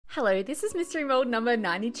Hello, this is mystery mold number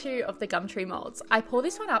 92 of the Gumtree molds. I pour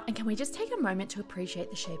this one up and can we just take a moment to appreciate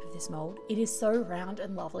the shape of this mold? It is so round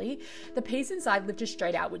and lovely. The piece inside lifted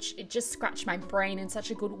straight out, which it just scratched my brain in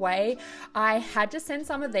such a good way. I had to send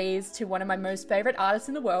some of these to one of my most favorite artists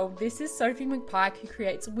in the world. This is Sophie McPike, who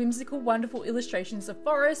creates whimsical, wonderful illustrations of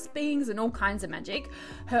forests, beings, and all kinds of magic.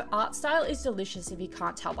 Her art style is delicious if you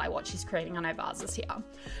can't tell by what she's creating on her vases here.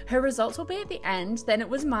 Her results will be at the end, then it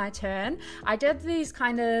was my turn. I did these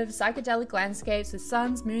kind of psychedelic landscapes with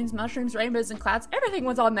suns, moons, mushrooms, rainbows, and clouds. Everything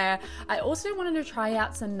was on there. I also wanted to try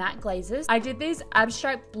out some matte glazes. I did these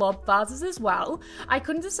abstract blob vases as well. I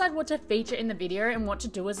couldn't decide what to feature in the video and what to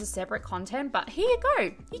do as a separate content, but here you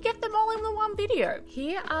go. You get them all in the one video.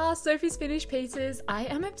 Here are Sophie's finished pieces. I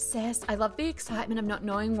am obsessed. I love the excitement of not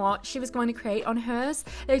knowing what she was going to create on hers.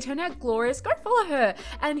 They turned out glorious. Go follow her.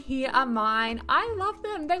 And here are mine. I love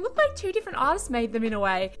them. They look like two different artists made them in a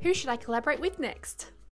way. Who should I collaborate with next?